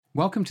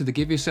Welcome to the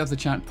Give Yourself the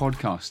Chat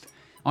podcast.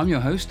 I'm your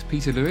host,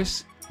 Peter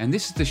Lewis, and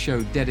this is the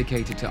show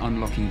dedicated to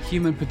unlocking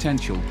human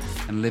potential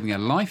and living a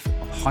life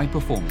of high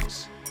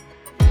performance.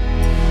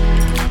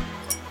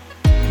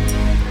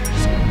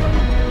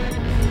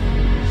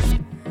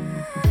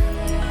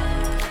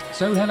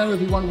 So hello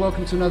everyone,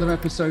 welcome to another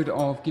episode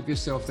of Give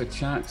Yourself the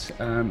Chat.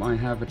 I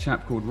have a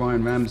chap called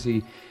Ryan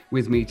Ramsey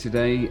with me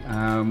today,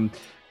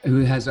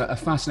 who has a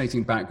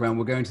fascinating background.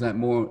 We'll go into that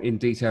more in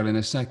detail in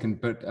a second.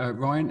 But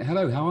Ryan,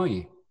 hello, how are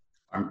you?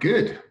 I'm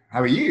good. How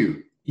are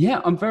you?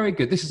 Yeah, I'm very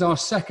good. This is our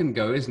second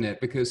go, isn't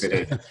it? Because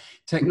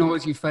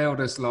technology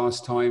failed us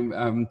last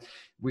time.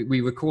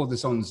 We record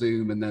this on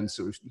Zoom and then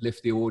sort of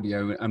lift the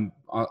audio. And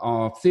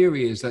our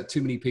theory is that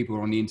too many people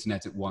are on the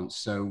internet at once.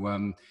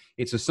 So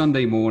it's a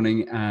Sunday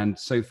morning and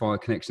so far the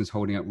connection's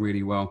holding up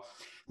really well.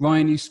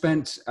 Ryan, you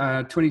spent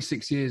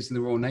 26 years in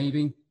the Royal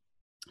Navy.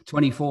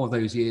 24 of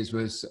those years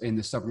was in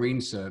the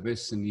submarine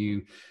service, and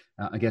you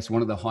I guess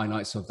one of the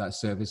highlights of that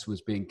service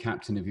was being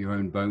captain of your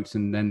own boat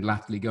and then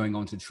latterly going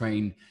on to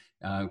train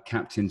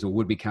captains or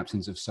would-be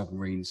captains of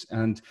submarines.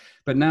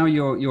 But now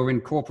you're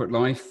in corporate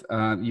life.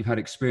 You've had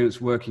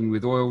experience working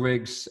with oil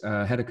rigs,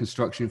 head of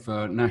construction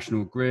for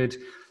National Grid.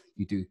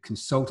 You do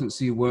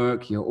consultancy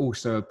work. You're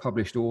also a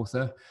published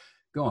author.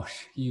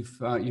 Gosh,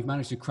 you've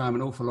managed to cram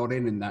an awful lot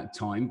in that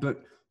time. But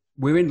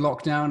we're in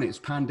lockdown. It's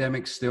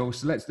pandemic still.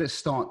 So let's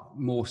start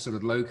more sort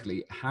of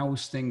locally.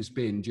 How's things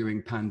been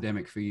during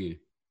pandemic for you?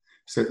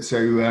 So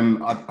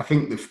I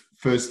think the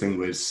first thing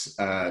was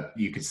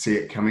you could see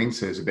it coming.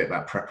 So there's a bit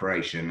about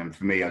preparation. And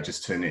for me, I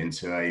just turned it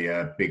into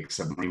a big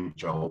submarine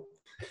patrol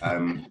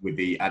with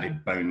the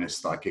added bonus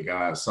that I could go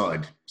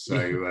outside.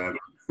 So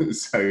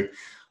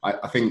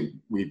I think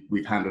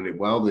we've handled it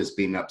well. There's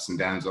been ups and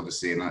downs,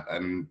 obviously.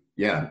 And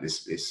yeah,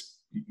 it's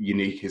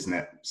unique, isn't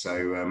it?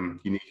 So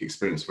unique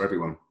experience for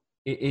everyone.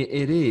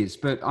 It is.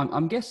 But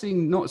I'm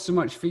guessing not so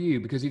much for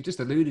you, because you've just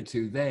alluded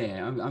to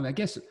there. I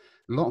guess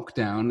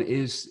lockdown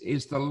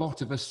is the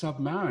lot of a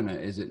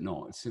submariner, is it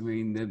not? I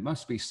mean, there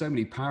must be so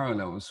many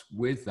parallels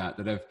with that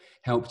have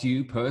helped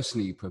you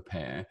personally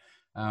prepare.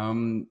 I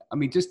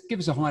mean, just give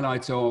us a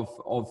highlight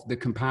of the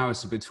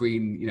comparison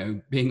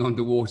between, being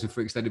underwater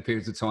for extended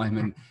periods of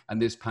time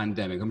and this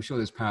pandemic. I'm sure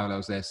there's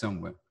parallels there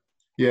somewhere.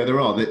 Yeah,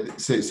 there are.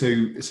 So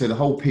the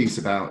whole piece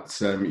about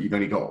you've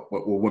only got,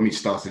 well, when we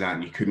started out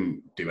and you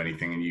couldn't do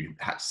anything and you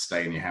had to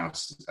stay in your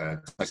house,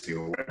 or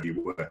wherever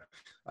you were,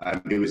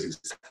 it was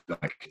exactly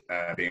like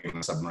being on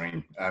a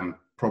submarine.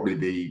 Probably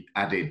the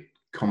added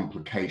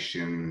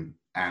complication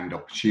and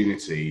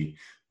opportunity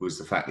was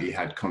the fact that you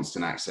had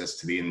constant access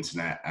to the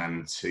internet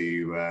and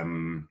to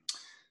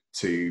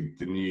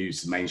the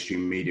news, the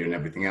mainstream media and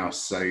everything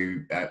else. So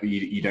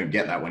you don't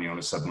get that when you're on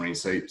a submarine.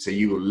 So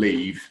you will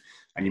leave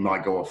and you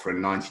might go off for a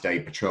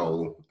 90-day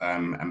patrol,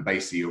 and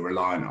basically you're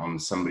reliant on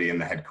somebody in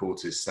the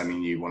headquarters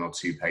sending you 1 or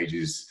 2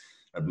 pages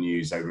of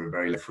news over a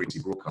very low frequency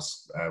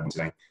broadcast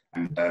today.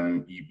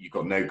 And you've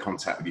got no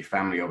contact with your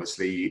family,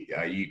 obviously.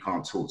 You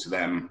can't talk to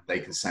them. They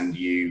can send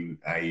you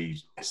a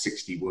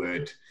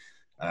 60-word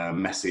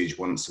message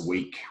once a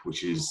week,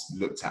 which is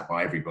looked at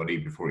by everybody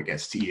before it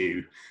gets to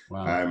you.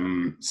 Wow.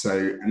 And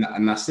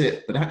that's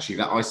it. But actually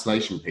that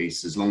isolation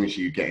piece, as long as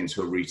you get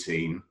into a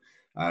routine,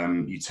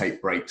 you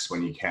take breaks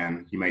when you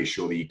can, you make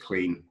sure that you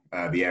clean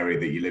the area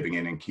that you're living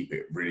in and keep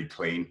it really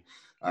clean.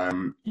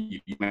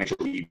 You make sure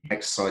that you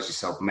exercise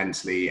yourself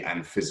mentally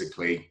and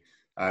physically.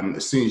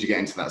 As soon as you get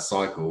into that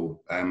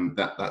cycle,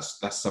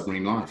 that's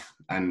submarine life,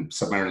 and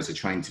submariners are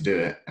trained to do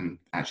it, and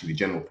actually the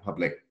general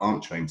public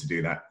aren't trained to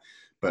do that,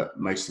 but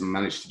most of them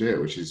manage to do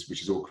it, which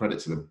is all credit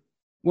to them.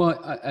 Well,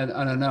 I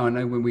don't know. I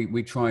know when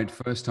we tried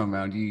first time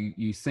around,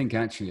 you think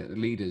actually that the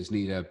leaders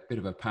need a bit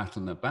of a pat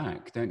on the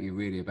back, don't you,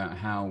 really, about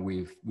how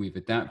we've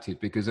adapted?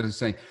 Because as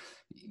I say,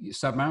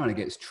 submariner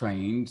gets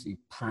trained,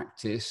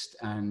 practiced,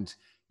 and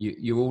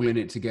you're all in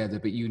it together,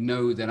 but you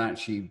know that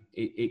actually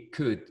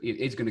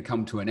it's going to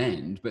come to an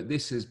end. But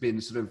this has been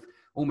sort of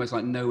almost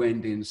like no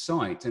end in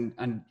sight.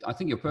 And I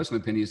think your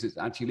personal opinion is that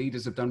actually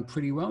leaders have done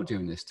pretty well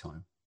during this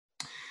time.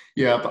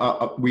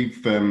 Yeah,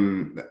 we've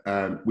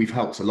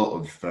helped a lot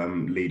of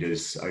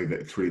leaders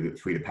through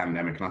the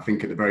pandemic, and I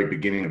think at the very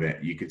beginning of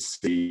it, you could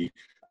see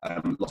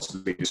lots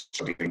of leaders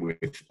struggling with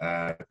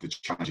the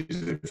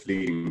challenges of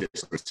leading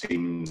disparate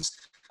teams,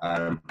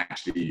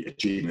 actually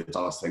achieving the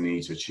tasks they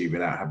need to achieve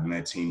without having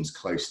their teams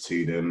close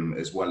to them,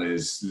 as well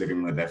as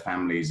living with their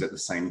families at the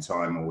same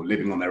time or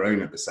living on their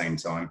own at the same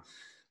time.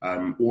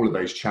 All of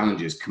those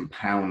challenges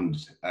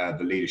compound the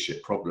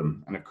leadership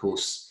problem, and of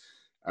course,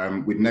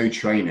 with no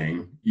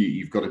training,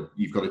 you've got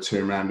to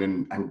turn around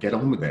and get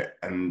on with it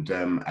and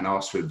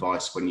ask for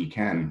advice when you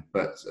can.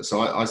 But so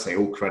I say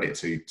all credit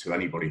to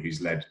anybody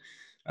who's led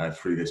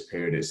through this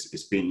period.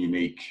 It's been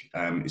unique.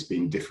 It's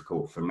been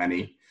difficult for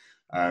many,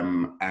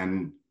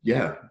 and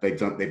yeah, they've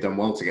done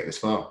well to get this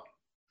far.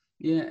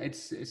 Yeah,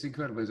 it's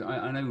incredible.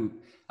 I know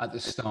at the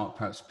start,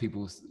 perhaps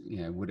people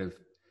would have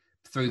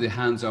threw their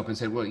hands up and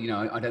said, well,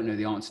 I don't know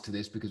the answer to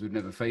this because we've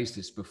never faced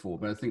this before.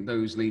 But I think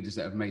those leaders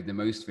that have made the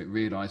most of it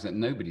realize that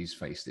nobody's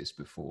faced this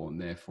before,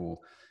 and therefore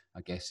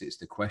I guess it's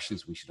the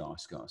questions we should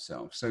ask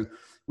ourselves. So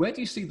where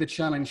do you see the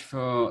challenge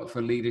for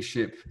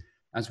leadership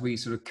as we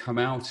sort of come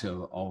out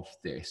of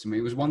this? I mean,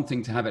 it was one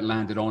thing to have it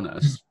landed on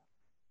us.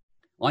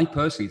 I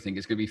personally think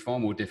it's going to be far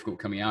more difficult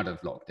coming out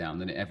of lockdown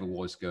than it ever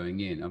was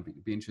going in.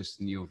 I'd be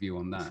interested in your view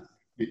on that.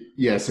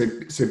 Yeah, so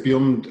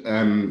beyond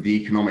the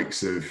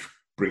economics of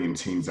bringing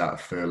teams out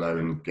of furlough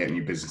and getting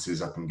your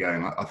businesses up and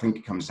going, I think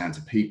it comes down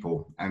to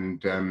people.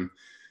 And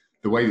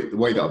the way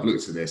that I've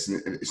looked at this,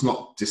 and it's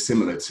not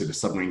dissimilar to the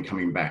submarine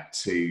coming back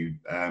to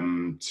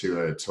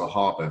a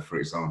harbour, for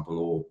example,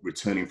 or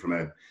returning from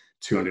a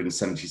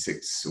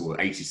 276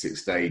 or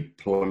 86 day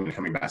deployment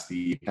coming back to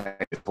the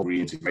UK, for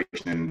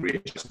reintegration and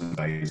readjustment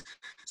phase.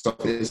 So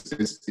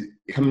it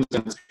comes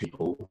down to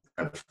people,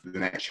 the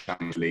next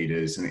challenge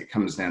leaders, and it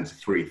comes down to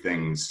three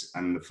things.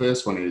 And the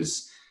first one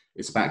is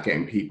it's about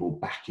getting people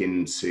back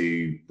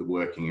into the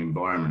working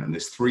environment. And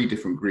there's three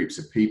different groups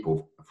of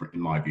people,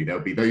 in my view. There'll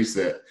be those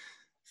that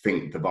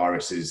think the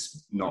virus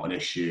is not an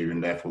issue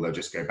and therefore they'll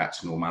just go back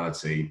to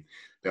normality.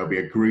 There'll be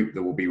a group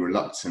that will be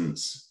reluctant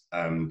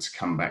to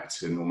come back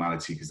to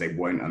normality because they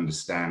don't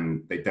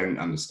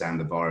understand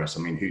the virus. I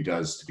mean, who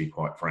does, to be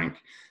quite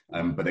frank?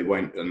 But they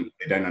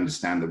don't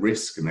understand the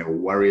risk, and they will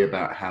worry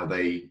about how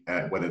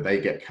whether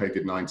they get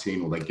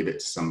COVID-19 or they give it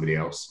to somebody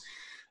else.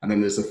 And then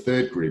there's a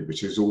third group,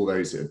 which is all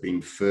those that have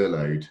been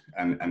furloughed,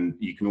 and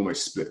you can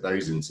almost split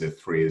those into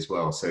three as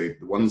well. So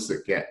the ones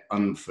that get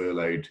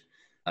unfurloughed,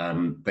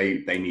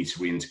 they need to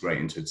reintegrate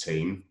into a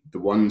team. The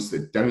ones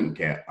that don't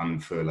get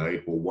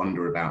unfurloughed will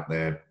wonder about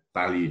their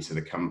value to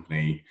the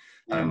company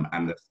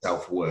and the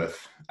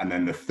self-worth. And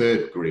then the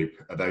third group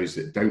are those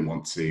that don't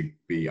want to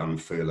be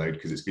unfurloughed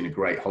because it's been a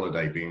great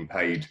holiday being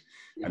paid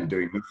and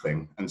doing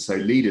nothing. And so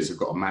leaders have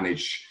got to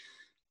manage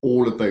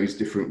all of those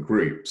different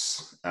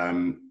groups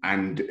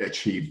and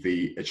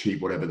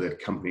achieve whatever the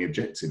company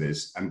objective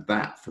is. And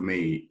that, for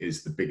me,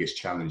 is the biggest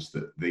challenge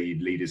that the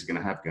leaders are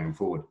going to have going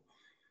forward.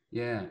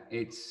 Yeah,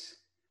 it's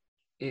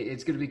going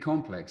to be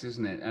complex,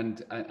 isn't it?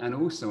 And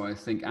also, I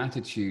think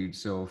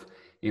attitudes of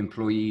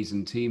employees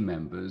and team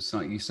members,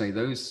 like you say,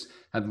 those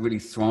have really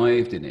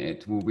thrived in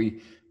it, will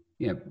be,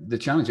 the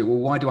challenge is, well,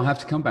 why do I have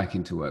to come back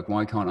into work?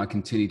 Why can't I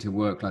continue to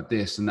work like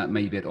this? And that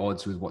may be at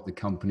odds with what the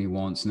company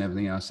wants and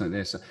everything else like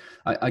this.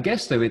 I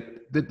guess, though,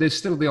 there's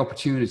still the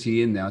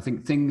opportunity in there. I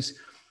think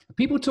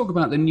people talk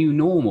about the new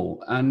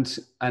normal, and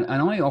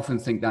I often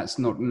think that's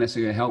not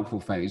necessarily a helpful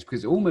phase,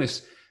 because it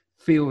almost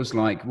feels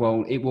like,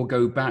 well, it will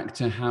go back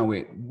to how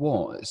it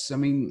was. I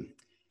mean,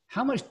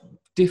 how much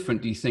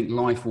different do you think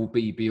life will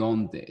be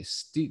beyond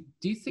this? Do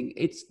you think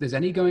there's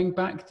any going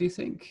back, do you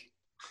think?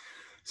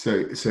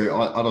 So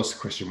I'd ask the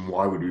question,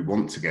 why would we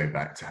want to go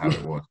back to how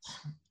it was?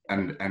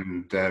 And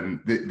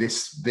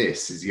this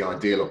is the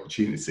ideal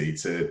opportunity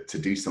to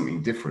do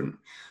something different.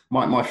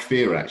 My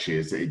fear actually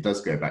is that it does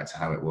go back to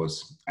how it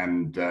was.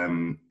 And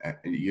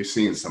you're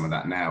seeing some of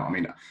that now. I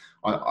mean,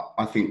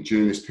 I think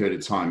during this period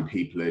of time,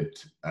 people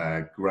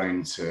had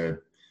grown to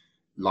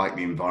like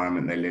the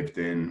environment they lived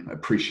in,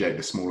 appreciate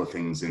the smaller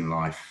things in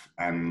life,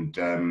 and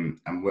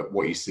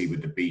what you see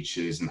with the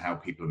beaches and how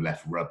people have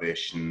left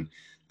rubbish, and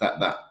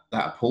that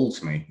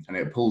appalls me. And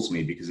it appalls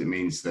me because it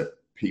means that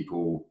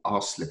people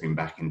are slipping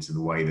back into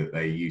the way that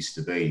they used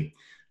to be.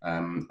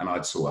 And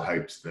I'd sort of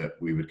hoped that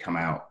we would come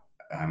out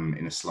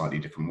in a slightly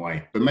different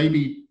way. But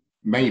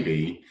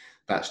maybe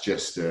that's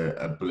just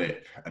a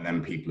blip, and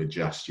then people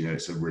adjust.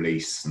 It's a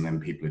release, and then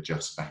people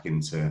adjust back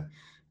into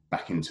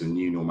a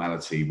new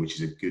normality, which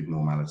is a good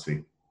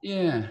normality.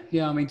 Yeah.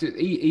 I mean,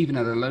 even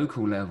at a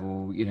local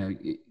level,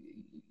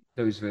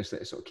 those of us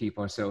that sort of keep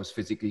ourselves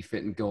physically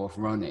fit and go off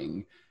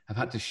running have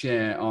had to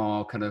share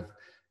our kind of,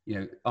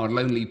 our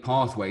lonely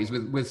pathways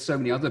with so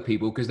many other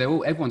people, because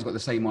everyone's got the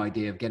same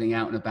idea of getting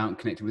out and about and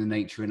connecting with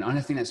nature. And I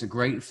think that's a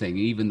great thing,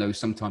 even though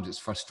sometimes it's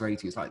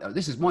frustrating. It's like, oh,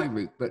 this is my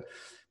route.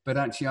 But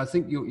actually, I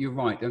think you're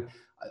right.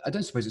 I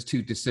don't suppose it's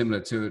too dissimilar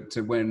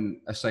to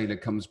when a sailor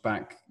comes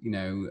back,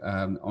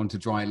 onto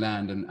dry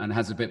land and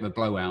has a bit of a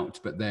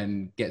blowout, but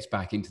then gets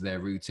back into their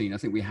routine. I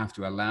think we have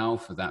to allow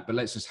for that, but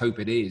let's just hope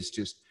it is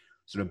just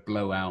sort of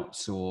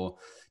blowouts, or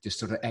just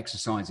sort of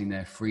exercising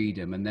their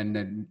freedom, and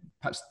then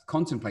perhaps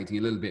contemplating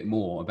a little bit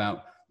more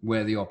about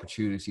where the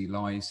opportunity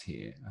lies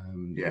here.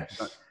 Yes.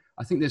 But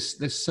I think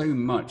there's so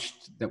much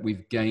that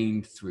we've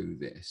gained through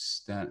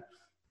this, that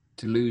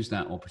to lose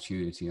that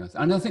opportunity,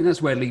 and I think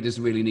that's where leaders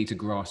really need to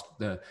grasp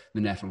the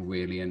nettle,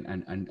 really,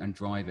 and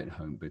drive it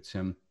home. But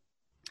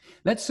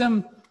let's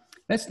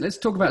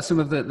talk about some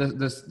of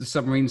the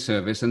submarine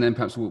service, and then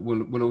perhaps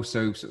we'll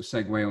also sort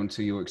of segue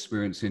onto your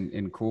experience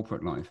in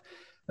corporate life.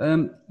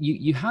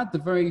 You had the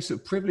very sort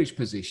of privileged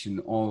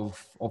position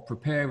of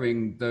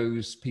preparing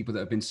those people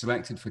that have been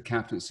selected for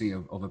captaincy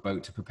of a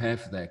boat to prepare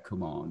for their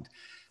command.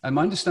 And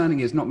my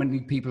understanding is not many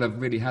people have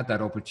really had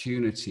that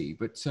opportunity,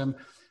 but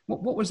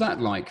what was that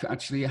like,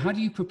 actually? How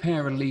do you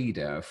prepare a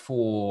leader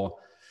for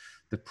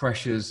the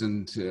pressures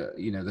and,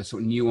 the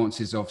sort of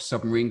nuances of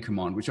submarine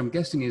command, which I'm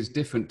guessing is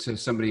different to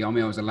somebody? I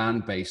mean, I was a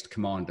land-based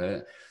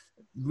commander.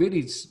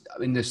 really, I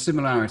mean, there's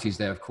similarities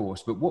there, of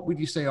course, but what would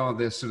you say are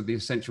the sort of the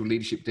essential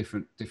leadership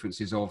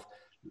differences of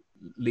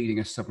leading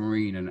a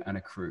submarine and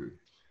a crew?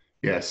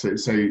 Yeah,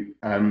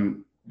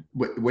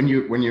 when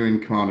you're in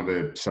command of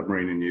a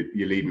submarine and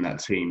you're leading that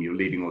team, you're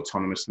leading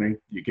autonomously.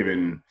 You're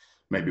given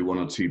maybe 1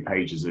 or 2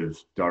 pages of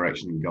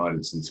direction and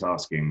guidance and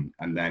tasking,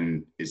 and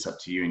then it's up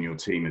to you and your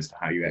team as to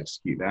how you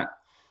execute that.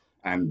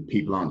 And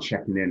people aren't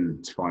checking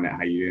in to find out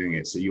how you're doing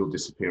it. So you'll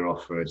disappear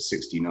off for a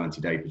 60,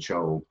 90-day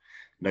patrol.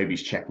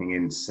 Nobody's checking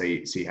in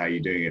to see how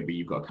you're doing it, but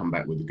you've got to come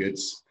back with the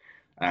goods.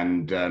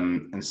 And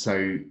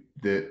so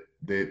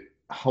the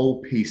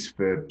whole piece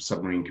for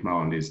submarine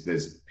command is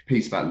there's a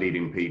piece about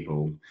leading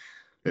people,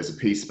 there's a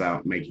piece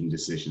about making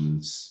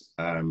decisions,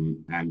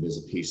 and there's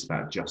a piece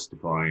about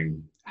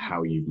justifying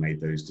how you've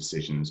made those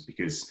decisions,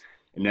 because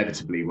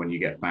inevitably when you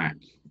get back,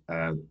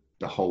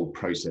 the whole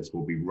process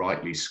will be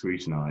rightly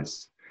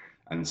scrutinized.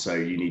 And so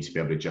you need to be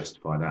able to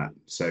justify that.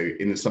 So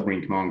in the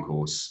submarine command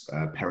course,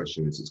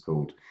 Perisher as it's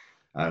called,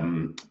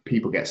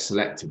 people get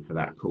selected for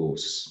that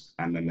course,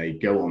 and then they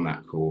go on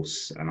that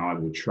course, and I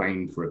will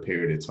train for a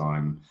period of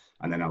time,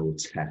 and then I will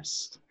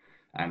test.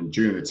 And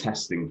during the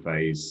testing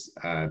phase,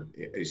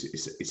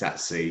 it's at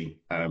sea,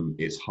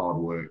 it's hard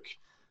work.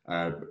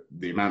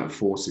 The amount of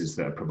forces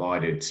that are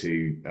provided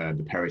to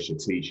the Perisher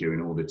teacher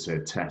in order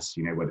to test,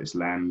 whether it's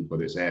land,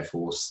 whether it's Air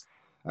Force,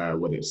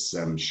 whether it's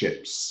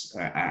ships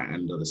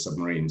and other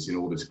submarines, in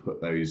order to put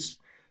those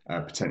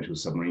potential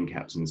submarine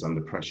captains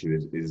under pressure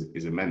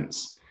is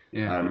immense.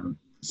 Yeah.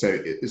 So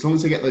as long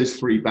as they get those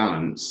 3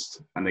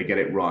 balanced and they get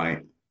it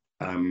right,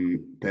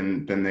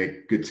 then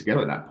they're good to go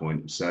at that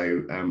point.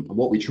 So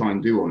what we try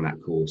and do on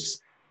that course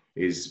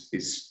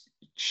is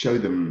show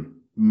them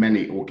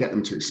many, or get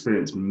them to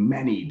experience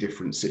many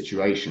different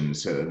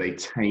situations, so that they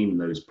tame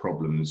those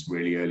problems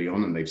really early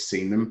on and they've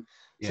seen them,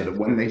 so that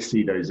when they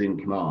see those in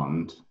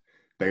command,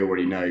 they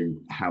already know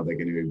how they're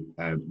going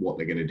to, what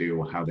they're going to do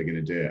or how they're going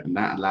to do it. And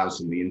that allows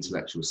them the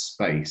intellectual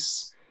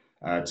space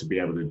to be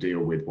able to deal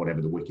with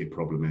whatever the wicked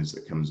problem is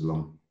that comes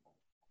along.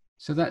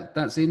 So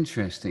that's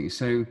interesting.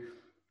 So,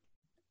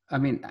 I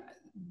mean,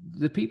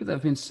 the people that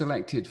have been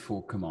selected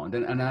for command,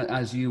 and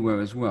as you were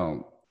as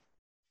well,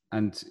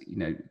 and,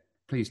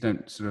 please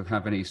don't sort of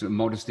have any sort of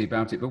modesty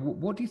about it, but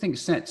what do you think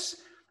sets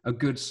a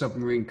good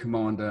submarine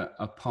commander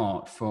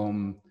apart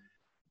from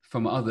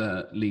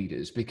other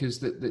leaders?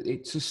 Because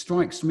it just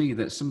strikes me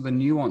that some of the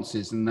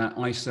nuances and that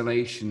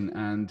isolation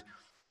and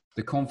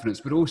the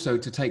confidence, but also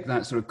to take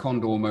that sort of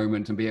condor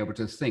moment and be able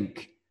to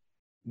think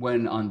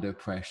when under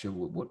pressure.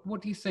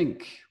 What do you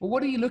think? Well,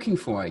 what are you looking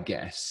for, I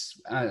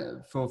guess,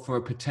 for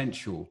a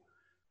potential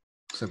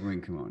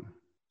submarine commander?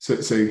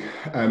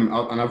 And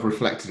I've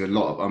reflected a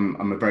lot.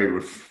 I'm a very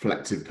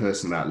reflective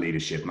person about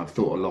leadership, and I've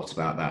thought a lot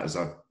about that as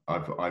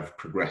I've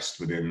progressed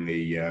within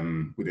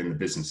the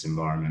business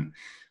environment.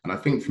 And I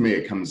think for me,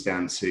 it comes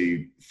down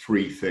to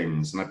 3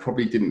 things. And I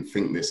probably didn't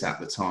think this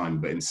at the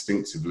time, but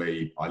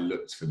instinctively, I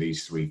looked for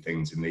these 3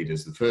 things in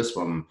leaders. The first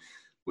one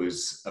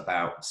was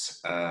about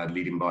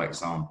leading by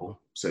example.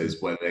 So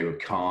it's whether they were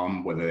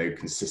calm, whether they were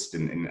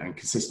consistent, and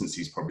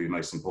consistency is probably the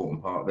most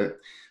important part of it.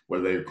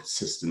 Whether they were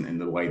consistent in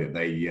the way that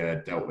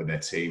they dealt with their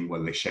team,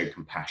 whether they showed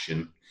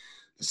compassion.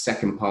 The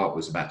second part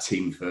was about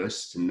team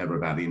first and never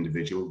about the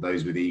individual,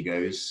 those with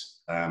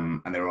egos.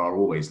 And there are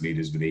always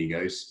leaders with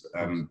egos,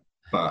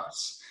 but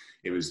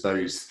it was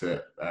those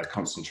that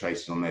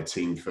concentrated on their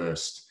team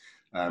first,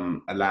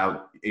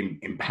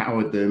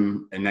 empowered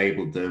them,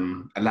 enabled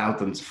them, allowed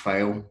them to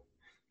fail,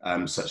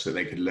 such that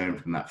they could learn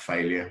from that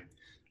failure.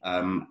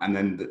 And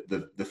then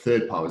the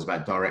third part was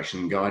about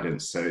direction and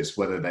guidance. So it's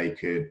whether they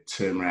could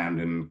turn around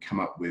and come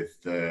up with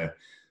the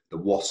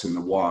what and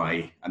the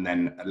why, and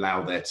then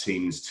allow their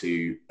teams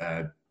to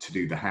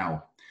do the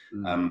how,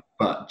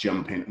 but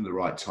jump in at the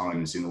right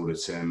times in order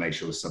to make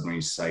sure the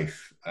submarine's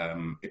safe,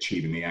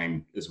 achieving the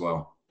aim as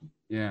well.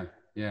 Yeah.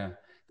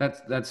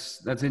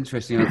 That's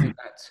interesting. I think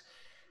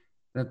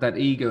that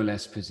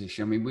egoless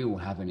position. I mean, we all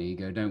have an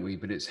ego, don't we?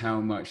 But it's how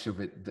much of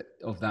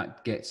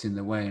that gets in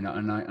the way,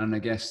 and I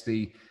guess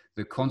the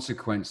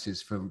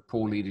consequences for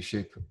poor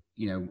leadership,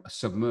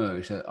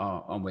 submerged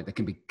are where they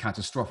can be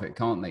catastrophic,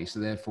 can't they?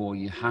 So therefore,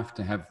 you have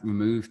to have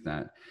removed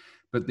that.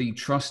 But the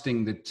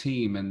trusting the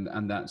team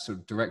and that sort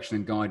of direction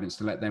and guidance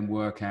to let them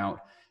work out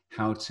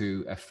how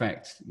to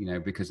affect,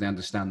 because they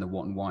understand the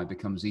what and why,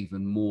 becomes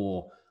even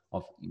more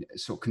of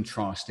sort of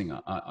contrasting,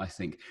 I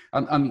think.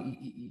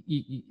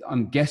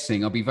 I'm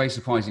guessing, I'll be very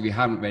surprised if you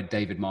haven't read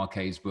David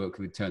Marquet's book,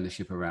 who would turn the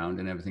ship around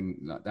and everything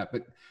like that.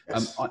 But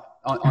yes.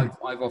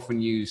 I've often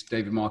used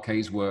David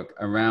Marquet's work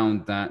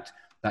around that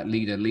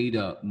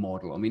leader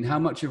model. I mean, how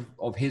much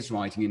of his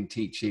writing and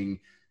teaching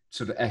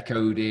sort of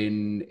echoed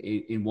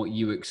in what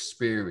you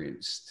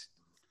experienced?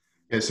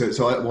 Yeah,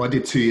 so I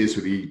did 2 years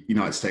with the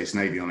United States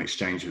Navy on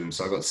exchange with them,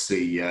 so I got to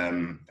see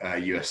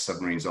US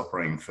submarines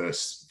operating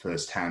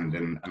firsthand,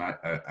 and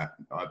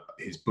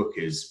his book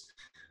is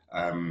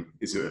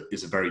is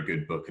a very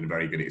good book and a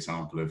very good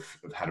example of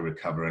how to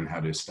recover and how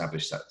to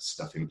establish that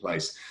stuff in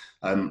place.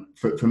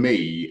 For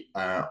me,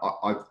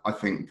 I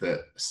think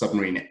that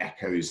Submarine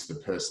echoes the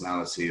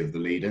personality of the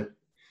leader,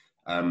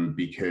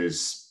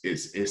 because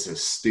it's a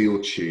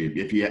steel tube.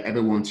 If you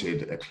ever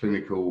wanted a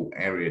clinical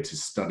area to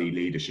study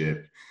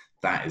leadership,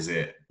 that is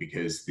it,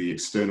 because the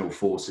external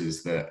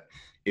forces that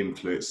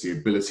influence the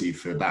ability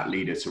for that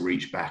leader to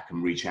reach back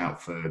and reach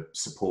out for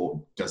support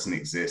doesn't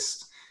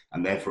exist.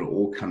 And therefore, it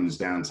all comes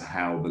down to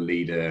how the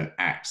leader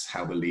acts,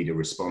 how the leader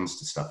responds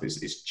to stuff.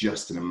 It's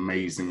just an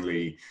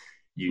amazingly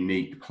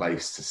unique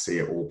place to see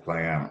it all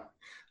play out.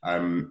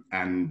 And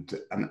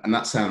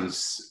that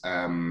sounds,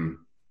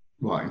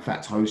 well, in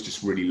fact, I was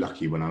just really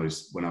lucky when I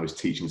was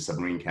teaching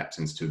submarine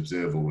captains to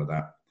observe all of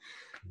that,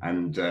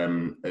 and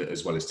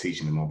as well as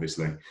teaching them,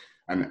 obviously.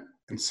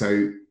 And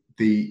so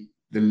the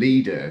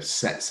leader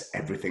sets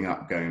everything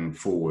up going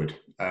forward,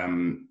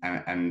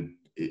 and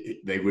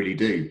they really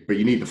do. But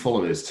you need the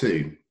followers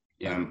too,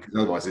 because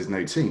otherwise there's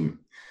no team.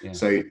 Yeah.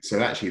 So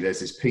actually there's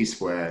this piece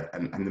where,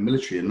 and the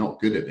military are not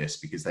good at this,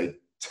 because they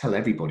tell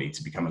everybody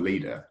to become a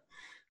leader.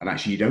 And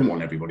actually you don't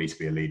want everybody to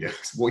be a leader.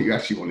 What you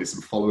actually want is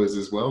some followers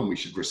as well. And we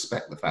should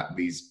respect the fact that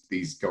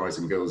these guys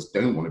and girls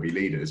don't want to be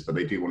leaders, but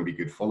they do want to be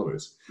good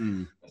followers.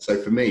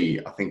 So for me,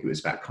 I think it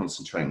was about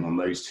concentrating on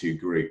those two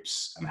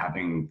groups and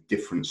having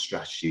different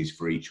strategies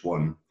for each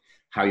one.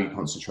 How you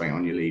concentrate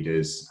on your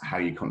leaders, how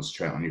you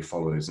concentrate on your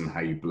followers, and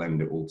how you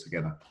blend it all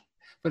together.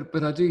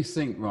 But I do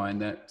think, Ryan,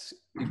 that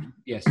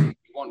yes, you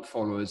want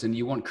followers, and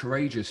you want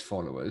courageous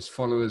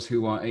followers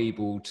who are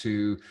able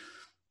to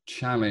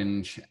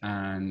challenge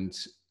and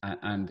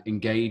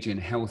engage in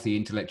healthy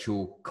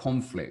intellectual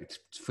conflict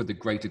for the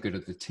greater good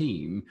of the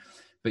team.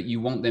 But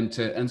you want them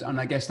to, and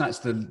I guess that's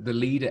the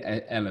leader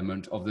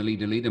element of the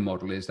leader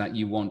model, is that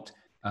you want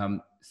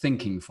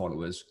thinking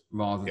followers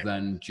rather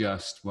than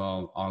just,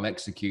 well, I'll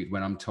execute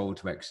when I'm told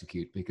to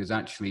execute. Because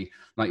actually,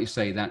 like you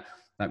say, that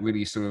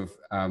really sort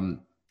of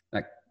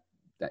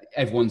that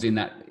everyone's in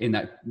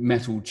that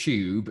metal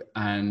tube,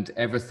 and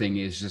everything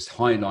is just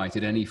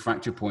highlighted. Any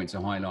fracture points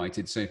are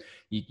highlighted. So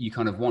you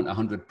kind of want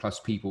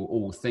 100+ people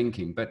all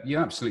thinking. But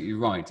you're absolutely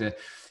right.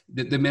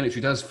 The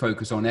military does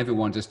focus on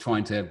everyone just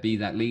trying to be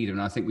that leader,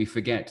 and I think we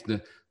forget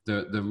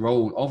the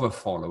role of a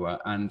follower,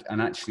 and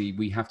actually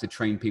we have to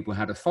train people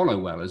how to follow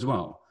well as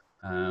well,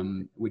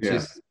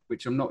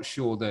 which I'm not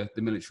sure the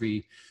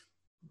military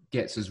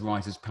gets as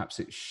right as perhaps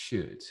it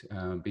should.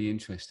 Be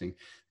interesting.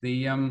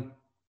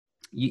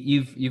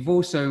 You've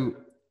also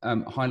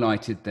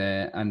highlighted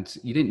there, and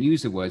you didn't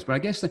use the words, but I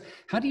guess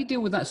how do you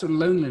deal with that sort of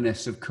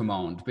loneliness of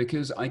command?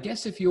 Because I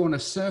guess if you're on a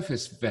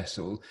surface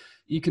vessel,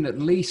 you can at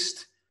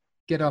least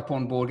get up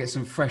on board, get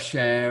some fresh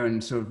air,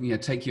 and sort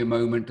of take your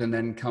moment and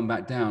then come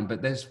back down.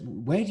 But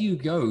where do you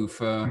go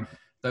for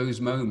those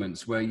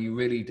moments where you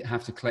really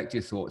have to collect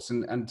your thoughts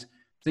and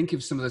think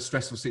of some of the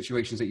stressful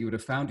situations that you would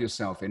have found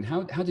yourself in?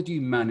 How did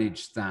you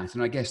manage that?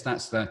 And I guess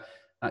that's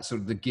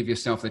sort of the give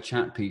yourself the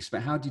chat piece,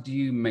 but how did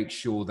you make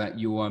sure that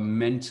you are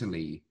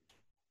mentally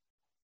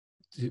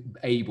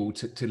able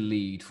to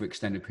lead for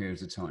extended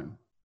periods of time?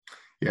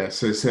 Yeah,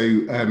 so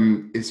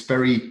it's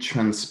very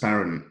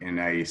transparent in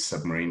a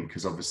submarine,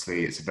 because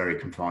obviously it's a very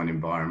confined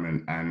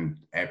environment, and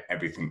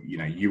everything,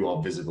 you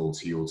are visible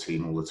to your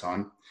team all the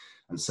time.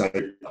 And so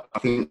I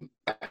think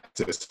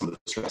to some of the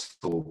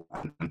stressful,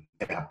 and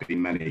there have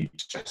been many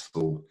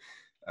stressful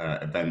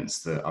events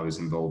that I was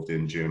involved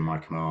in during my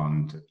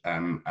command,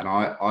 and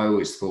I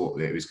always thought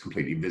that it was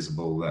completely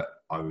visible that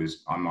I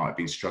might have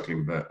been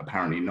struggling, but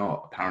apparently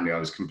not. Apparently I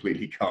was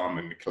completely calm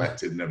and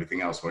collected and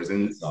everything else, whereas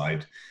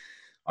inside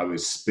I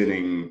was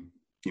spinning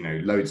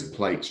loads of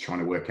plates trying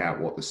to work out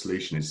what the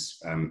solution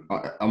is. On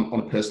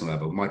a personal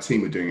level, my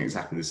team were doing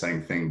exactly the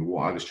same thing, but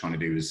what I was trying to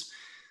do was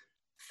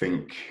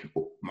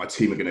my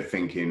team are going to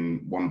think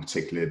in one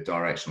particular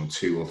direction, or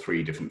 2 or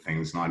 3 different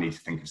things, and I need to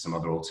think of some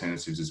other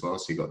alternatives as well.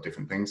 So you've got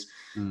different things.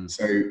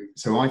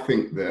 So I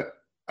think that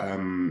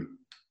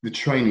the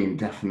training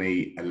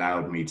definitely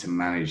allowed me to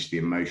manage the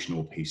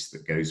emotional piece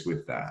that goes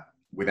with that.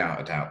 Without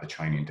a doubt, the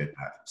training did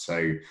that.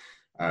 So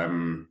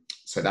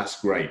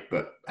that's great.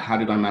 But how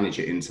did I manage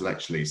it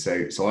intellectually?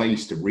 So I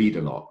used to read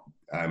a lot.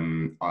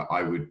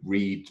 I would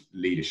read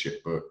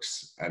leadership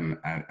books, and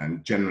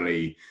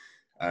generally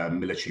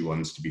military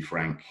ones, to be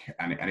frank.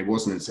 And it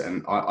wasn't,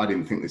 and I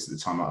didn't think this at the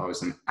time. I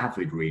was an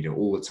avid reader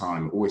all the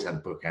time, always had a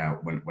book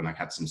out when I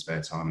had some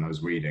spare time and I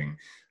was reading.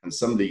 And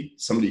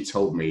somebody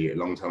told me a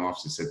long time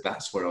after, said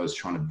that's where I was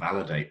trying to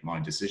validate my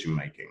decision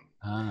making.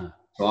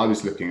 So I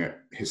was looking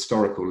at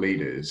historical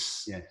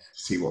leaders to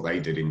see what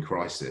they did in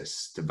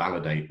crisis to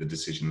validate the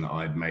decision that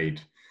I had made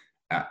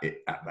at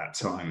that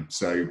time.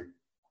 So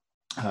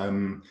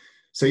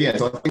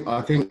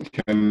I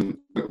think when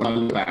I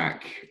look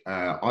back,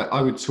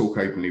 I would talk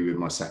openly with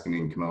my second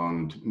in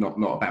command, not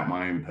about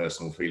my own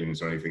personal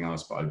feelings or anything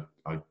else, but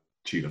I'd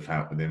chew the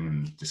fat with him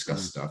and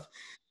discuss stuff.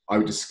 I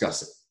would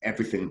discuss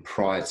everything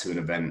prior to an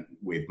event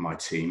with my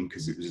team,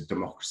 because it was a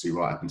democracy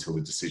right up until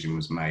the decision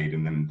was made,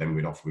 and then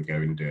we'd go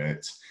and do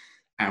it.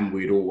 And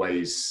we'd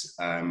always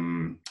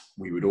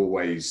we would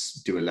always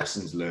do a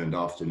lessons learned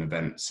after an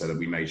event, so that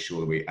we made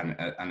sure that we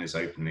and as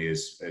openly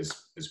as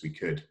we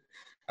could.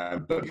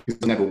 But because I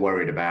was never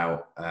worried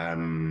about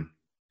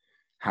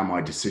how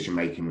my decision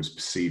making was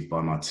perceived by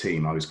my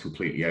team, I was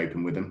completely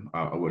open with them.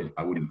 I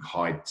wouldn't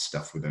hide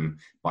stuff with them,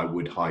 but I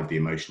would hide the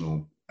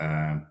emotional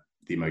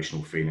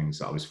feelings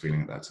that I was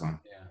feeling at that time.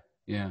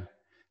 Yeah.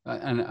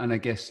 And I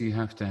guess you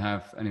have to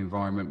have an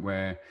environment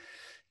where,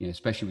 you know,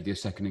 especially with your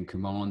second in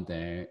command,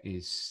 there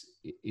is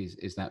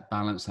that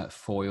balance, that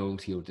foil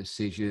to your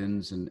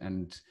decisions,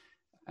 and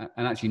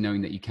actually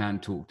knowing that you can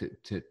talk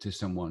to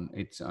someone.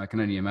 I can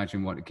only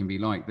imagine what it can be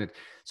like. That.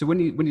 So when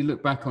you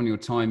look back on your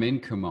time in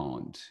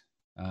command,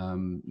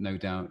 no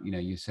doubt, you know,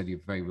 you said you're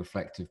a very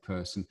reflective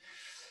person.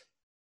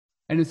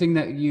 Anything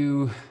that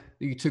you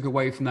took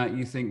away from that,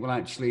 you think, well,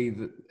 actually,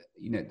 that,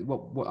 you know,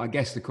 what I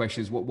guess the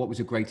question is, what was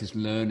the greatest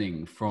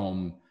learning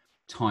from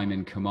time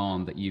in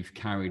command that you've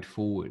carried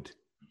forward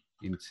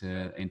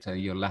into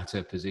your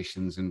latter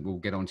positions? And we'll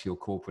get onto your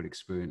corporate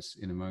experience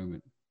in a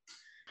moment.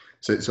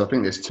 So I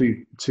think there's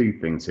two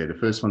things here. The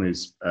first one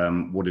is,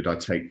 what did I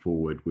take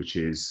forward, which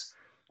is,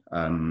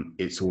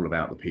 it's all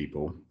about the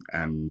people,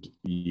 and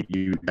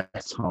you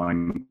invest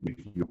time with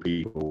your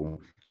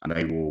people, and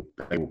they will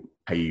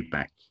pay you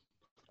back,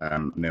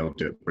 and they'll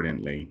do it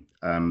brilliantly.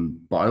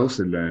 But I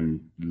also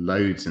learned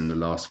loads in the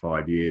last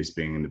 5 years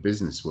being in the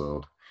business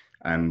world,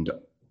 and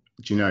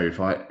do you know, if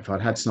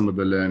I'd had some of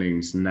the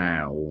learnings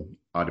now,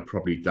 I'd have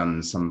probably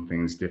done some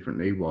things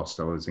differently whilst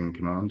I was in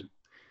command.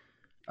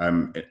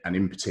 And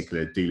in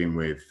particular, dealing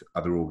with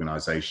other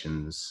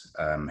organisations,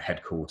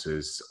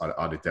 headquarters,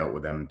 I'd have dealt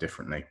with them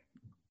differently.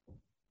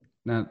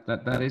 Now,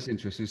 that is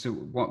interesting. So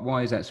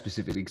why is that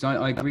specifically? Because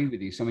I agree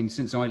with you. So, I mean,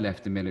 since I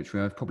left the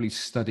military, I've probably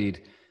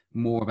studied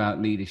more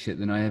about leadership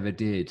than I ever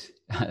did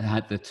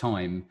at the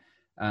time.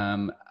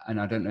 And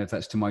I don't know if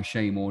that's to my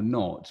shame or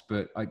not,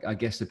 but I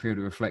guess the period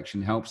of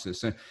reflection helps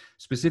us. So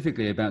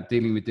specifically about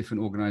dealing with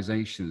different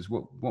organisations,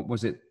 what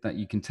was it that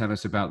you can tell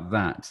us about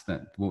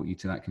that brought you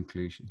to that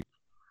conclusion?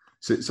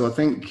 So I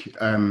think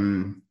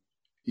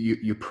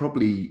you're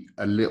probably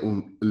a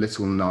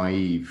little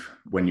naive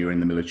when you're in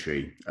the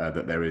military,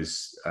 that there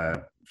is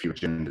few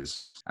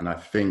agendas. And I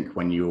think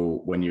when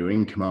you're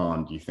in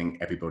command, you think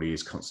everybody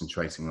is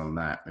concentrating on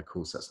that. And of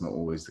course, that's not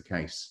always the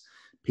case.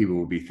 People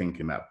will be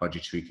thinking about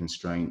budgetary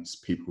constraints.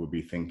 People will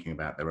be thinking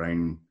about their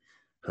own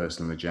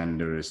personal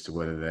agenda as to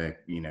whether they're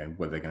going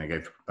to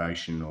go for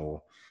promotion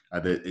or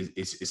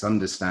it's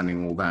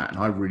understanding all that. And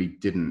I really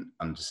didn't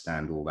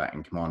understand all that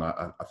in command.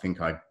 I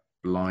think I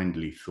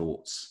blindly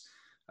thought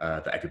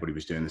that everybody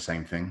was doing the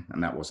same thing,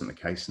 and that wasn't the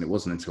case. And it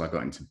wasn't until I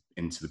got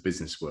into the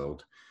business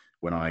world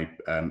when I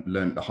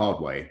learned the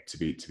hard way, to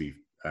be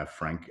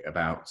frank,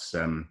 about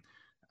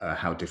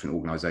how different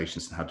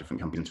organisations and how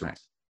different companies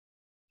interact.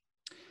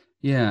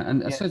 Yeah,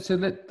 and so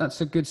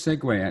that's a good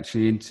segue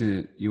actually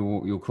into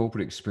your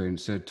corporate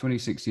experience. So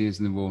 26 years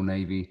in the Royal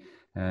Navy,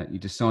 you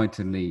decide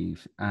to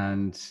leave,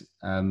 and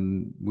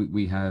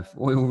we have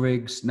oil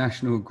rigs,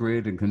 National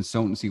Grid, and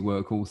consultancy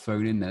work all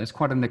thrown in there. It's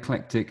quite an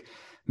eclectic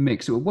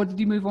mix. So what did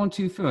you move on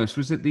to first?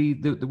 Was it the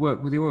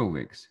work with the oil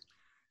rigs?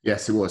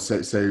 Yes, it was.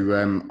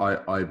 So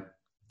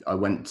I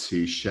went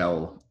to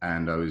Shell,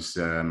 and I was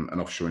an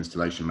offshore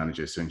installation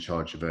manager, so in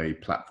charge of a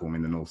platform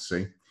in the North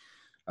Sea.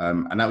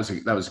 And that was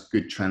a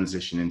good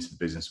transition into the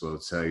business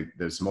world. So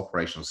there's some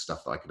operational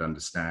stuff that I could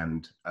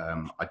understand.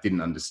 I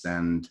didn't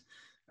understand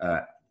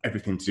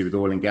everything to do with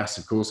oil and gas.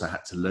 Of course, I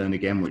had to learn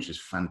again, which was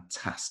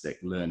fantastic,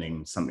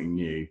 learning something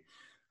new.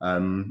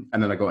 And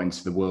then I got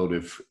into the world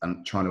of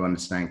trying to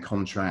understand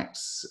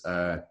contracts,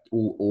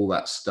 all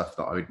that stuff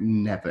that I would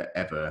never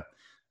ever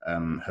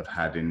have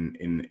had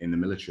in the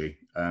military.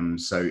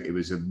 So it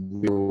was a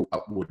real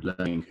upward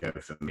learning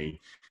curve for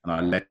me. And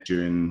I led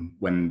during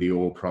when the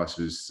oil price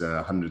was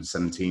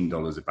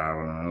 $117 a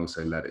barrel, and I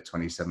also led at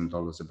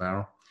 $27 a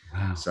barrel.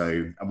 Wow.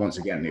 So, and once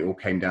again, it all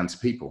came down to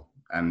people,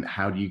 and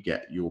how do you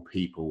get your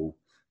people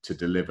to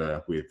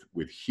deliver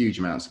with huge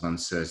amounts of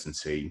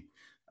uncertainty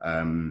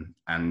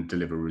and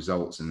deliver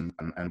results. And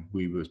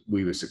we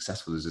were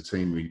successful as a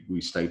team. We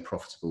stayed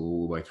profitable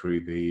all the way through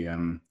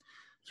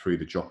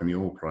the drop in the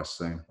oil price.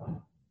 So.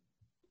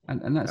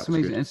 And that's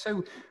amazing. Good. And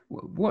so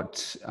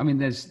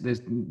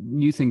there's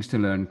new things to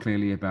learn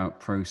clearly about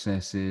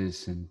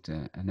processes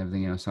and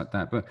everything else like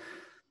that. But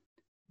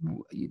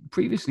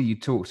previously you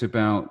talked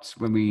about,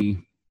 when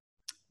we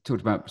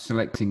talked about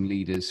selecting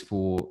leaders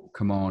for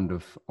command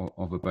of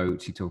a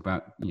boat, you talked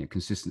about,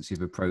 consistency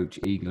of approach,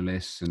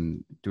 eagerness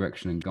and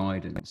direction and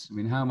guidance. I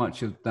mean, how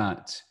much of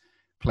that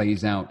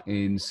plays out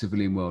in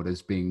civilian world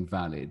as being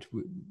valid?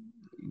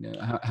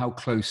 How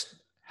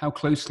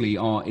closely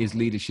is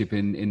leadership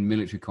in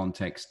military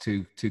context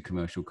to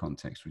commercial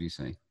context, would you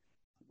say?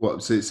 Well,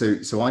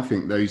 so I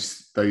think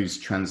those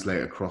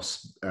translate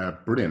across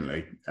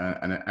brilliantly.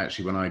 And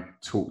actually, when I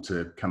talk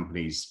to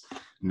companies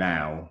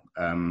now,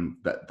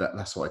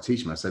 that's what I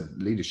teach them. I said,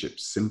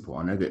 leadership's simple.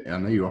 I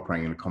know you're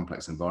operating in a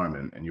complex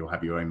environment, and you'll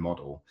have your own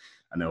model,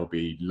 and there will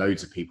be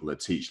loads of people that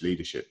teach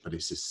leadership, but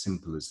it's as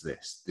simple as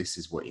this. This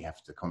is what you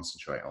have to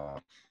concentrate on.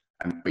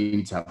 but you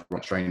need to have the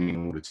right training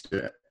in order to do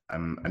it.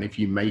 And if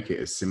you make it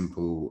as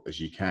simple as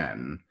you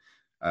can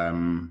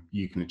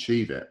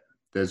achieve it.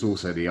 There's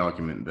also the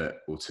argument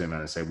that will turn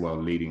around and say, well,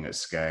 leading at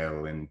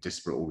scale in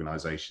disparate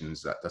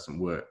organizations, that doesn't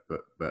work,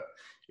 but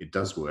it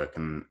does work.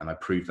 And I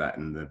proved that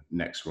in the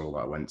next role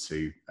that I went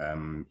to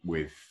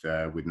with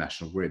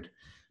National Grid,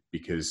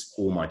 because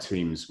all my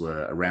teams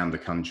were around the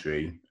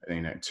country,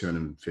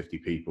 250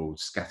 people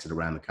scattered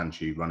around the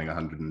country running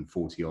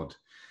 140 odd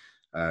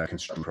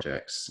construction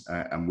projects.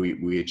 And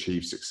we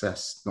achieved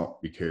success,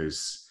 not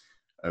because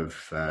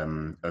of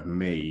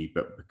me,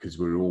 but because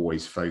we're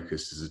always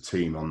focused as a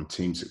team on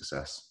team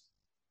success.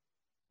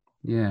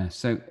 Yeah,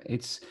 so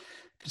it's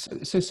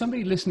so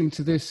somebody listening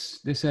to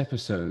this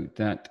episode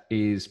that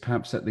is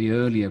perhaps at the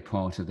earlier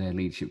part of their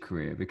leadership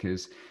career,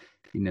 because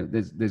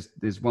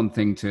there's one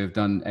thing to have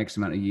done X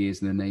amount of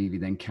years in the Navy,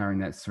 then carrying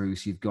that through,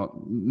 so you've got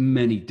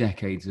many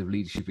decades of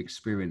leadership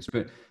experience.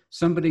 But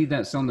somebody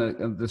that's on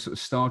the sort of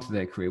start of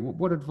their career,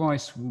 what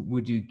advice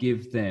would you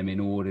give them in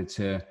order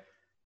to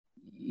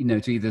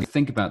to either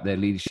think about their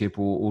leadership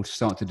or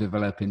start to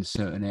develop in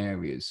certain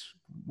areas?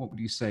 What would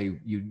you say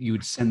you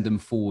would send them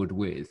forward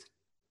with?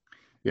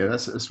 Yeah,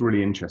 that's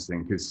really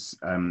interesting, because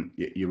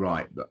you're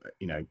right.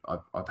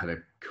 I've had a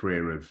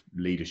career of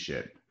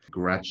leadership.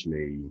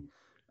 Gradually,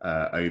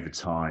 over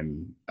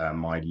time,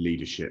 my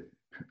leadership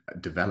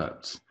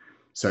developed.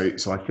 So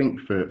I think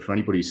for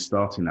anybody who's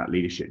starting that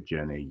leadership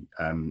journey,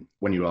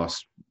 when you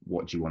ask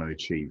what do you want to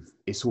achieve,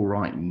 it's all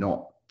right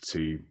not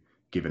to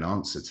give an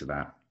answer to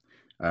that.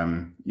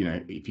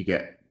 If you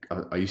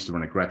I used to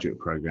run a graduate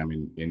program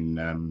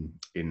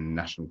in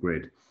National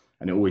Grid,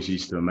 and it always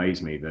used to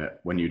amaze me that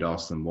when you'd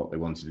ask them what they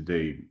wanted to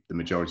do, the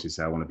majority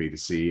say, I want to be the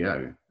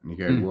CEO. And you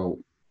go, well,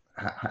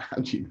 how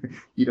do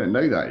you don't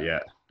know that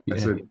yet. Yeah.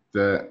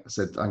 I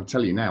said, I can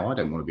tell you now, I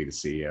don't want to be the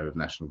CEO of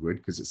National Grid,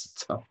 because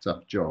it's a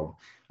tough job.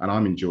 And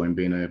I'm enjoying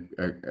being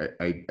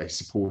a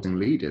supporting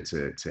leader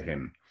to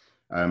him.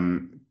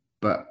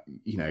 But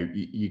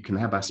you can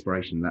have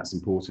aspiration, that's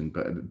important.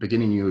 But at the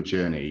beginning of your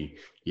journey,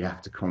 you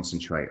have to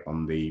concentrate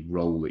on the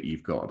role that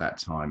you've got at that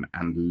time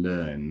and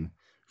learn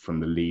from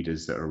the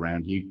leaders that are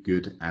around you,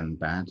 good and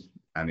bad.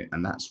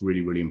 And that's really,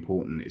 really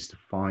important, is to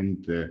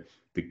find the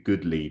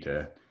good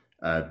leader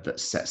that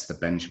sets the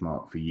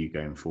benchmark for you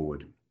going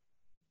forward.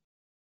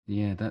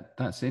 Yeah,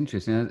 that's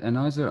interesting. And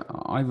as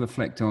I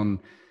reflect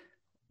on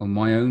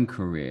my own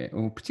career,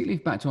 or particularly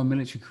back to our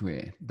military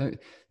career,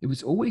 it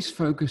was always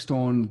focused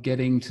on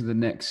getting to the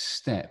next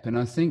step. And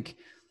I think,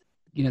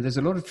 there's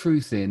a lot of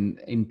truth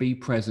in be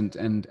present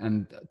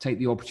and take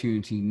the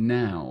opportunity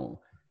now.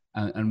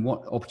 And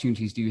what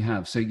opportunities do you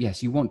have? So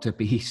yes, you want to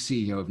be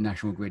CEO of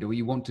National Grid, or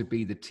you want to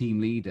be the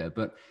team leader.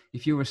 But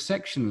if you're a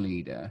section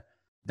leader,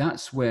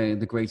 that's where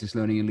the greatest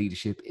learning and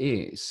leadership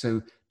is.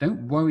 So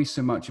don't worry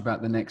so much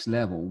about the next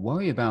level.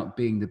 Worry about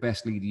being the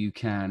best leader you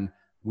can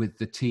with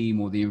the team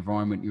or the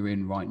environment you're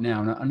in right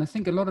now. And I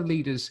think a lot of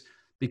leaders,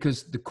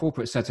 because the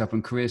corporate setup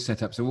and career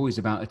setups are always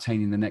about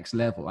attaining the next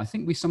level, I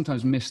think we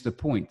sometimes miss the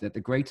point that the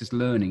greatest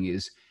learning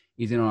is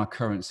in our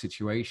current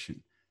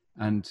situation.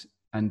 And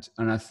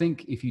I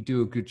think if you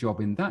do a good job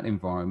in that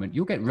environment,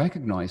 you'll get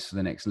recognized for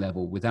the next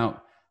level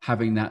without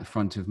having that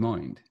front of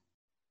mind.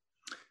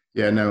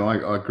 Yeah, no,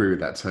 I agree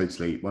with that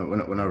totally.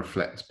 When I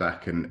reflect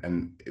back,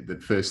 and the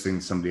first thing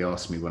somebody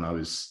asked me when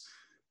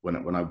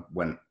I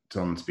went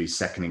on to be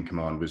second in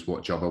command was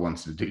what job I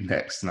wanted to do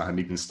next, and I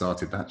hadn't even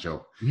started that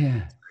job.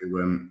 Yeah.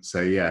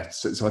 So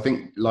I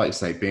think, like you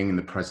say, being in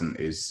the present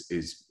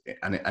is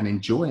and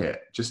enjoy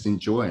it. Just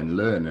enjoy and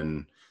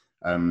learn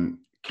and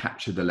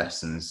capture the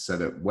lessons, so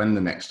that when the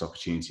next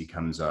opportunity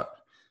comes up,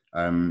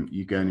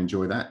 you go and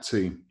enjoy that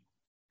too.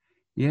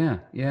 Yeah.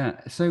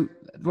 So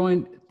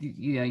Ryan,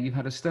 you've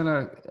had a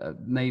stellar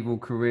naval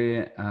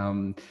career.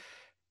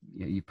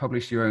 You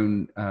published your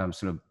own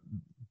sort of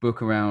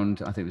book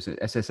around, I think it was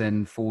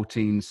SSN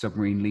 14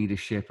 submarine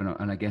leadership,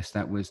 and I guess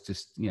that was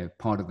just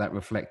part of that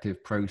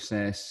reflective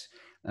process.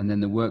 And then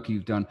the work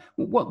you've done.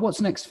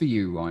 What's next for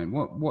you, Ryan?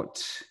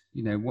 What's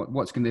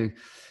going to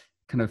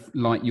kind of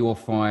light your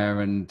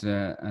fire and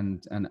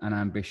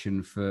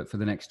ambition for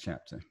the next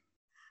chapter?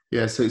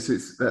 Yeah, so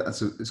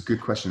that's a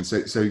good question.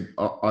 So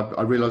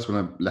I realised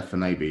when I left the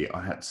Navy,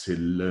 I had to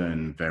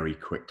learn very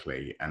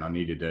quickly, and I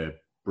needed a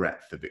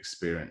breadth of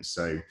experience.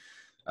 So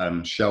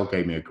Shell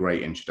gave me a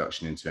great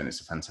introduction into it, and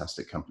it's a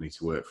fantastic company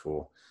to work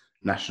for.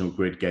 National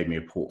Grid gave me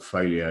a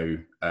portfolio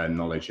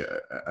knowledge at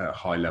a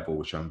high level,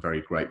 which I'm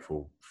very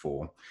grateful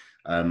for.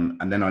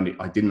 And then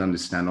I didn't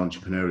understand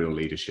entrepreneurial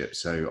leadership,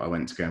 so I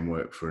went to go and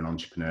work for an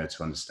entrepreneur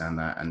to understand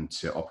that, and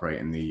to operate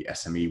in the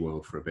SME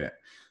world for a bit,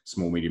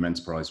 small medium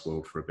enterprise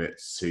world for a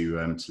bit, to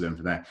learn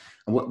from there.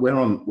 And where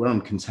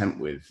I'm content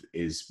with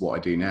is what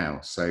I do now.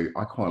 So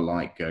I quite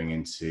like going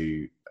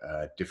into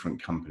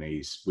different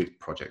companies with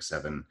Project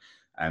 7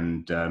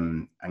 and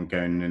going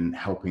and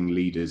helping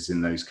leaders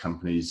in those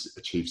companies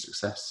achieve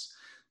success.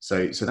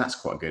 So that's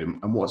quite good.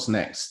 And what's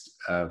next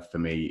for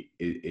me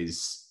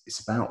is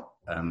it's about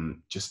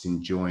just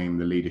enjoying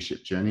the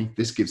leadership journey.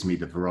 This gives me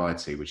the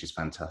variety, which is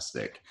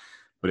fantastic.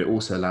 but it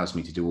also allows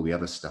me to do all the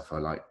other stuff I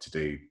like to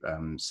do.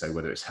 So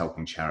whether it's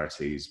helping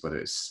charities, whether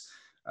it's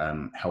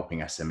helping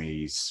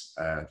SMEs,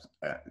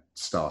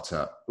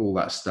 startup, all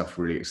that stuff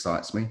really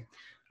excites me.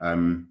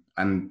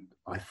 And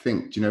I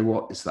think, do you know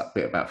what? It's that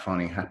bit about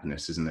finding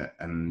happiness, isn't it?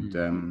 And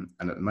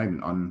at the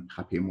moment, I'm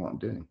happy in what I'm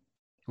doing.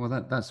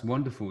 Well, that's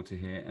wonderful to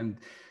hear. And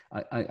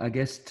I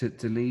guess to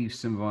leave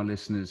some of our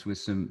listeners with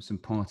some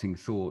parting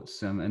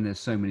thoughts, and there's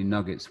so many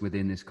nuggets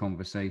within this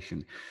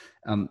conversation,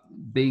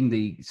 being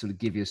the sort of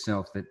Give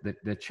Yourself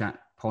the Chat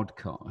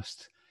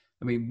podcast.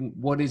 I mean,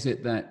 what is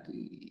it that,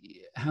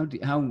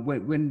 when you're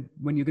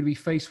going to be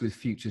faced with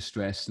future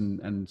stress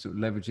and sort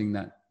of leveraging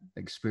that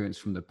experience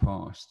from the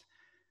past,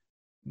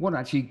 what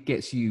actually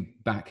gets you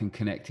back and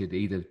connected,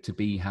 either to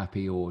be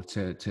happy or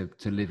to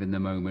live in the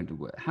moment?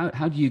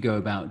 How do you go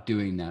about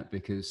doing that?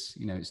 Because,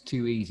 you know, it's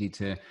too easy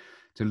to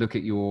look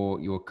at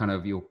your kind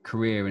of your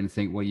career and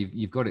think, well,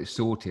 you've got it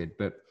sorted,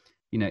 but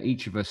you know,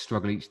 each of us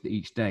struggle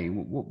each day.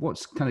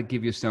 What's kind of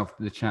Give Yourself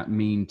the Chat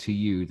mean to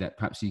you that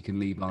perhaps you can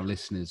leave our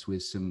listeners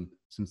with some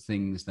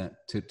things that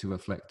to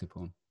reflect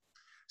upon?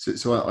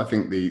 So I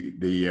think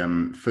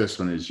the first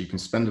one is, you can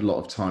spend a lot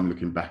of time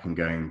looking back and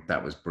going,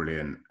 that was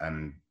brilliant,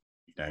 and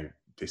you know,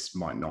 this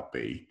might not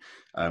be,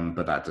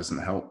 but that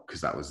doesn't help,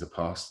 because that was the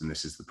past and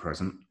this is the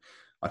present.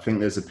 I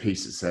think there's a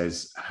piece that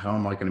says, how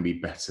am I going to be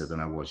better than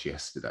I was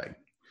yesterday?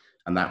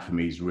 And that for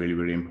me is really,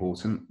 really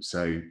important.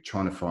 So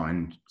trying to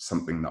find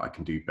something that I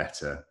can do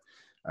better,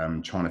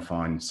 trying to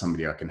find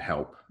somebody I can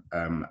help.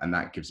 And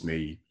that gives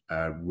me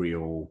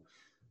energy.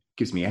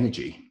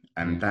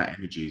 And that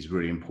energy is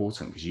really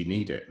important, because you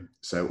need it.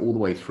 So all the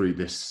way through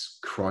this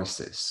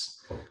crisis,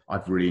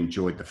 I've really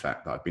enjoyed the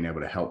fact that I've been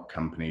able to help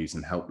companies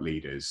and help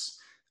leaders,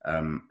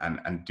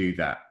 and do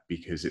that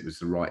because it was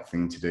the right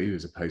thing to do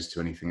as opposed to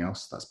anything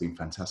else. That's been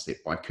fantastic.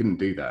 But I couldn't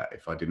do that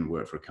if I didn't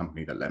work for a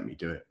company that let me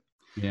do it.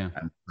 Yeah.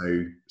 And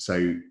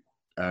so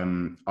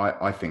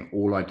I think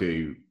all I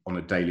do on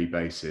a daily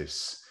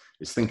basis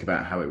is think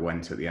about how it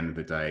went at the end of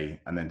the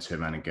day, and then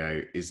turn around and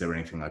go, is there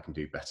anything I can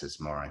do better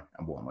tomorrow?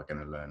 And what am I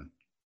going to learn?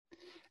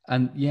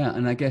 And yeah,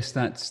 and I guess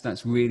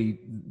that's really,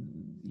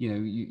 you know,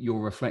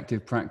 your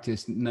reflective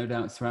practice, no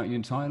doubt, throughout your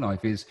entire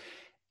life is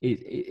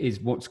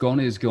what's gone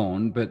is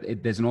gone, but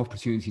there's an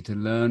opportunity to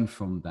learn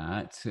from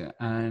that,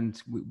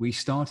 and we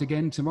start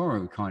again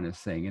tomorrow, kind of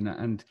thing.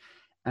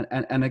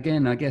 And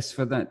again, I guess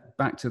for that,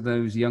 back to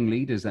those young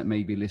leaders that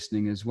may be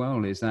listening as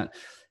well, is that,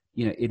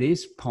 you know, it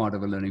is part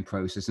of a learning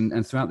process,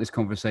 and throughout this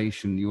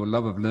conversation, your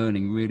love of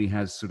learning really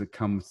has sort of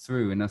come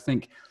through. And I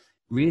think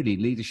really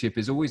leadership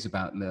is always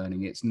about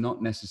learning. It's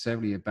not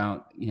necessarily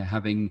about, you know,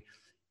 having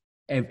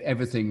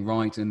everything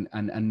right and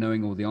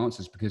knowing all the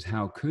answers, because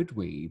how could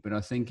we? But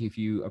I think if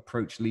you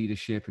approach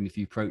leadership, and if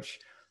you approach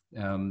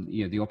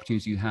you know, the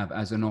opportunity you have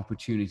as an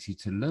opportunity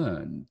to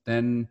learn,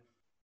 then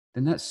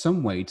that's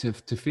some way to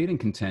feeling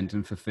content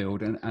and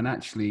fulfilled, and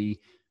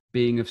actually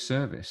being of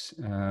service.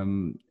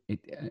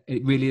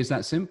 It really is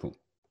that simple.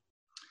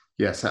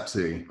 Yes,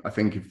 absolutely. I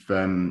think if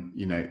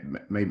you know,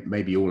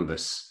 maybe all of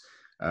us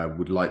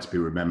would like to be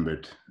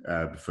remembered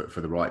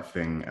for the right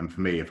thing. And for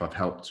me, if I've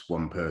helped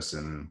one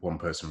person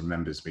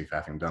remembers me for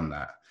having done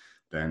that,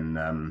 then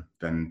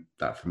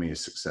that for me is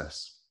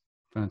success.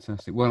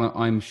 Fantastic. Well,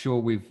 I'm sure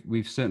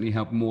we've certainly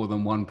helped more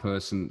than one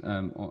person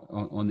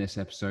on this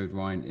episode,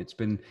 Ryan. It's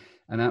been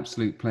an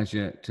absolute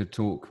pleasure to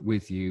talk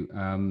with you.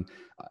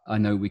 I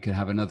know we could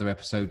have another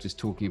episode just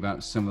talking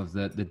about some of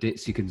the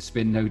dits you can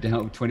spin, no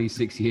doubt,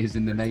 26 years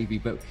in the Navy,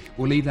 but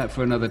we'll leave that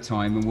for another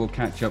time, and we'll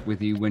catch up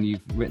with you when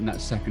you've written that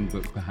second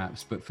book,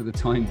 perhaps. But for the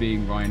time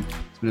being, Ryan,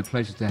 it's been a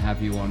pleasure to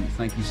have you on.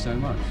 Thank you so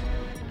much.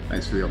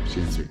 Thanks for the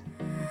opportunity.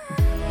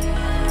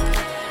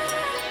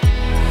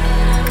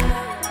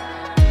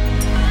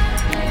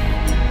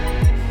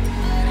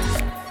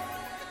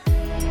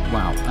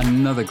 Wow,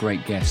 another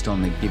great guest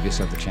on the Give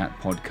Yourself the Chat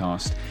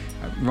podcast.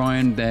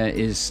 Ryan there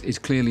is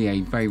clearly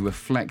a very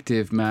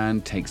reflective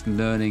man, takes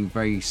learning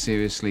very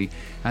seriously,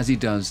 as he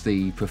does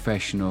the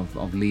profession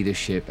of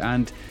leadership,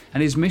 and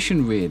his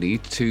mission really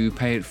to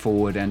pay it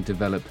forward and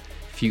develop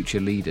future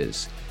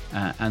leaders.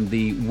 And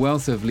the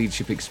wealth of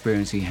leadership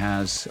experience he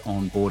has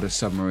on board a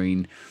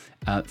submarine,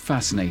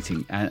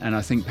 fascinating. And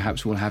I think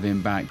perhaps we'll have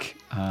him back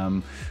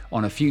on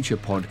a future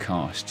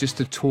podcast just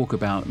to talk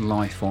about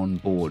life on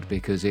board,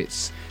 because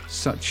it's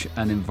such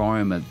an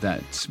environment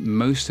that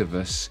most of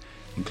us,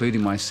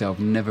 including myself,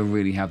 never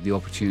really have the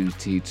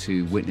opportunity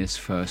to witness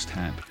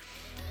firsthand.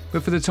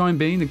 But for the time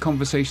being, the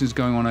conversation's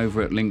going on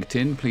over at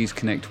LinkedIn. Please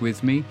connect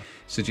with me,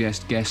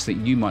 suggest guests that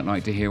you might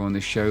like to hear on the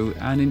show,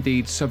 and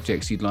indeed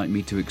subjects you'd like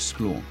me to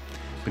explore.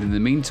 But in the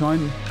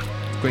meantime,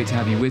 it's great to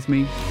have you with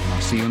me.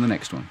 I'll see you on the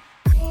next one.